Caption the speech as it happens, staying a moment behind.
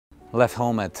Left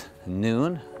home at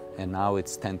noon and now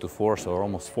it's 10 to 4, so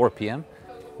almost 4 p.m.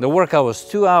 The workout was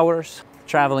 2 hours,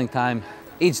 traveling time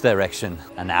each direction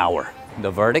an hour. The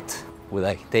verdict, will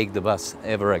I take the bus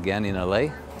ever again in LA?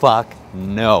 Fuck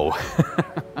no.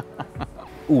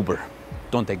 Uber,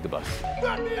 don't take the bus.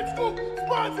 SPASE!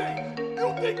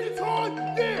 You think it's hard?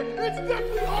 Yeah, it's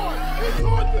definitely hard. It's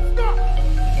hard to stop.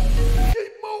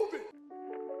 Keep moving.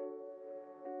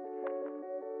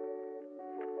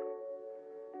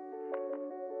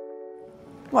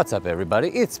 What's up everybody,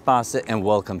 it's SPASE and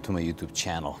welcome to my YouTube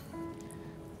channel.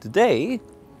 Today,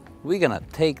 we're gonna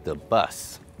take the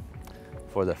bus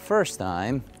for the first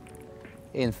time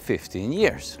in 15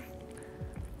 years.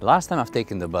 The last time I've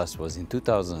taken the bus was in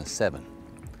 2007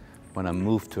 when I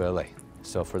moved to LA.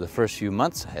 So for the first few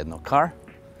months, I had no car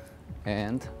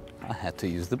and I had to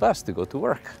use the bus to go to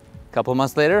work. A couple of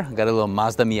months later, I got a little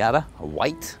Mazda Miata, a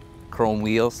white, chrome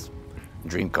wheels,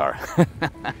 dream car.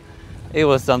 It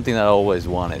was something that I always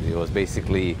wanted. It was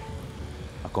basically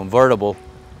a convertible.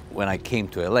 When I came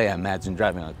to LA, I imagined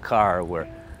driving a car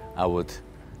where I would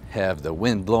have the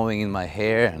wind blowing in my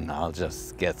hair and I'll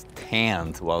just get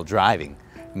tanned while driving,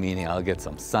 meaning I'll get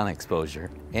some sun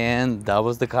exposure. And that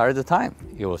was the car at the time.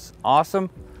 It was awesome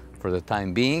for the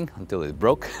time being until it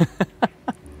broke.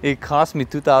 It cost me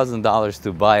 $2,000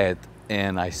 to buy it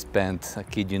and I spent, I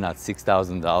kid you not,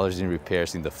 $6,000 in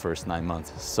repairs in the first 9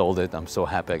 months. Sold it, I'm so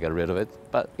happy I got rid of it,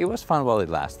 but it was fun while it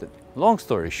lasted. Long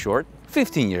story short,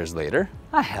 15 years later,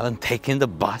 I haven't taken the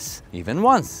bus even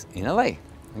once in LA.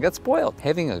 I got spoiled.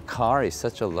 Having a car is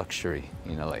such a luxury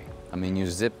in LA. I mean, you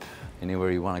zip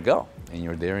anywhere you want to go and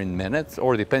you're there in minutes,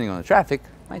 or depending on the traffic,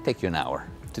 might take you an hour.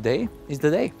 Today is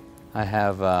the day. I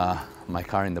have my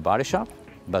car in the body shop,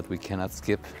 but we cannot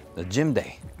skip the gym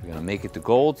day. We're gonna make it to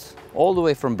Gold's all the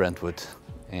way from Brentwood,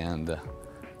 and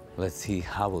let's see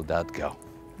how will that go.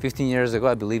 15 years ago,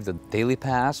 I believe the daily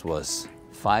pass was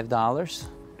 $5.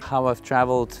 How I've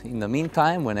traveled in the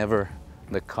meantime, whenever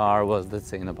the car was, let's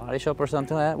say, in a body shop or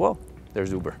something like that, well,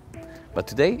 there's Uber. But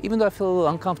today, even though I feel a little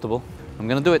uncomfortable, I'm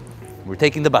gonna do it. We're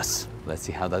taking the bus. Let's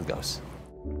see how that goes.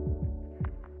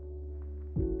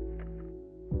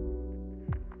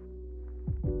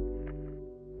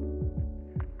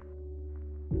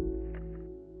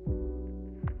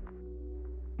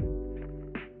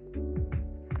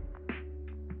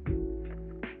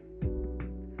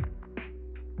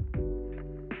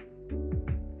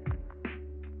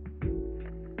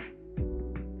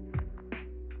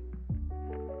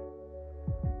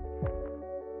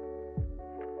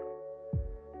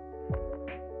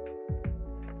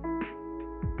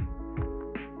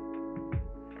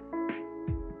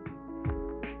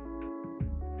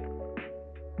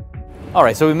 All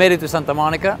right, so we made it to Santa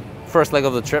Monica, first leg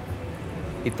of the trip.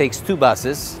 It takes 2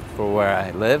 buses for where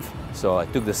I live. So I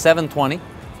took the 720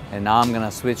 and now I'm gonna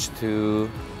switch to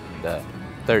the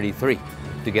 33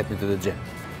 to get me to the gym.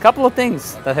 Couple of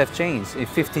things that have changed in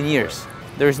 15 years.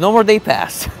 There's no more day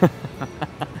pass.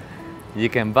 You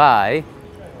can buy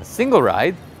a single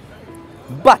ride,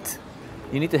 but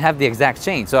you need to have the exact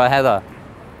change. So I had a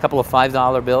couple of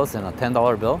 $5 bills and a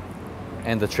 $10 bill,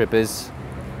 and the trip is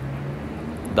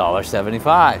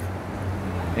 $1.75.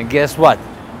 And guess what?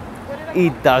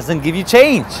 It doesn't give you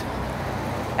change.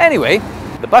 Anyway,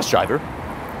 the bus driver,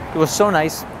 he was so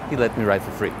nice, he let me ride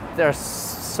for free. There are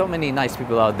so many nice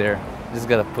people out there. You just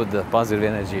gotta put the positive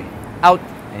energy out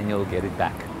and you'll get it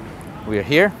back. We are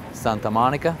here, Santa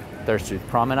Monica, 3rd Street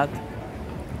Promenade.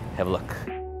 Have a look.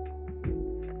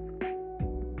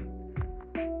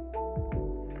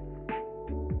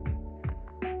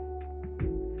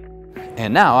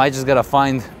 And now I just gotta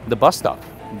find the bus stop.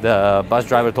 The bus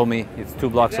driver told me it's 2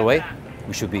 blocks away.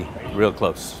 We should be real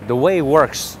close. The way it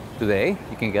works today,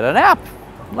 you can get an app,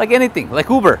 like anything, like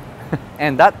Uber.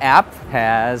 And that app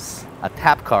has a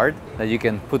tap card that you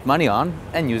can put money on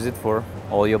and use it for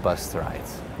all your bus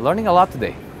rides. Learning a lot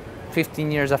today.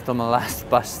 15 years after my last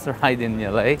bus ride in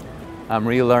LA, I'm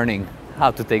relearning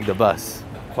how to take the bus.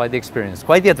 Quite the experience,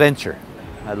 quite the adventure.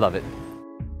 I love it.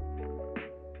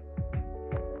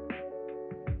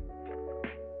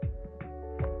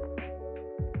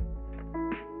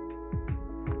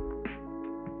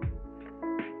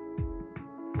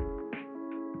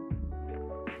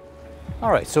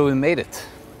 All right, so we made it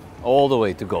all the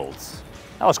way to Gold's.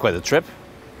 That was quite a trip.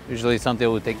 Usually something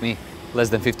would take me less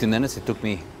than 15 minutes. It took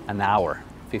me an hour,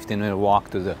 15-minute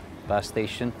walk to the bus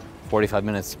station, 45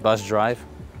 minutes bus drive,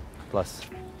 plus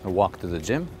a walk to the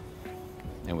gym,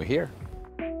 and we're here.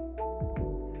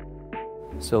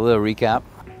 So a little recap.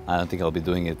 I don't think I'll be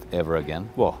doing it ever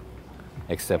again. Well,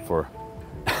 except for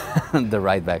the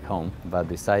ride back home. But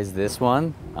besides this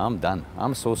one, I'm done.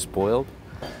 I'm so spoiled.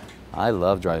 I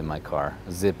love driving my car,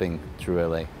 zipping through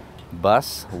LA.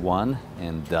 Bus, one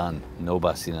and done. No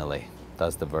bus in LA.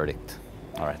 That's the verdict.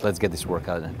 All right, let's get this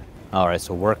workout in. All right,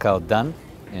 so workout done.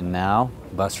 And now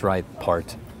bus ride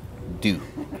part two.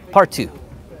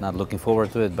 Not looking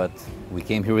forward to it, but we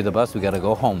came here with the bus, we gotta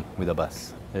go home with the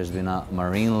bus. There's been a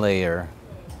marine layer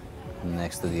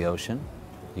next to the ocean.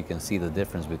 You can see the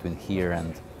difference between here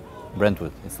and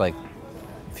Brentwood. It's like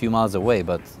a few miles away,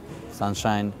 but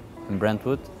sunshine in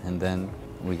Brentwood, and then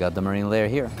we got the marine layer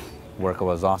here. Workout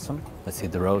was awesome. Let's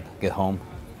hit the road, get home,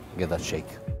 get that shake.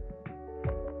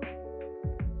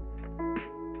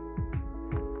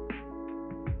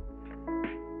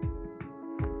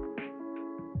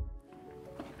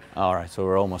 All right, so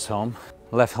we're almost home.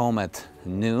 Left home at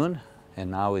noon,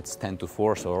 and now it's 10 to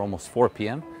 4, so we're almost 4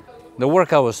 p.m. The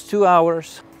workout was 2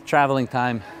 hours, traveling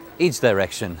time, each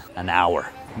direction, an hour.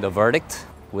 The verdict,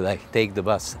 will I take the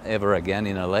bus ever again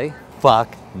in LA?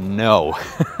 Fuck no.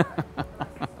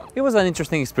 It was an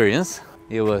interesting experience.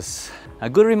 It was a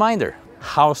good reminder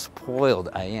how spoiled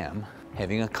I am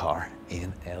having a car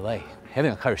in LA.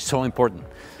 Having a car is so important,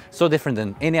 so different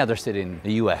than any other city in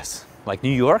the US. Like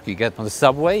New York, you get on the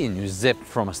subway and you zip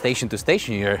from a station to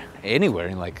station, you're anywhere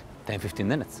in like 10-15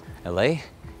 minutes. LA,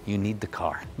 you need the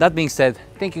car. That being said,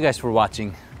 thank you guys for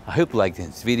watching. I hope you liked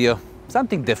this video.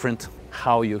 Something different,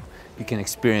 how you can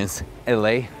experience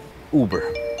LA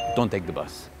Uber. Don't take the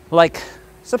bus. Like,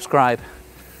 subscribe,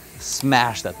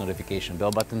 smash that notification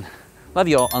bell button. Love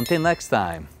you all. Until next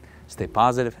time, stay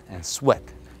positive and sweat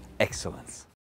excellence.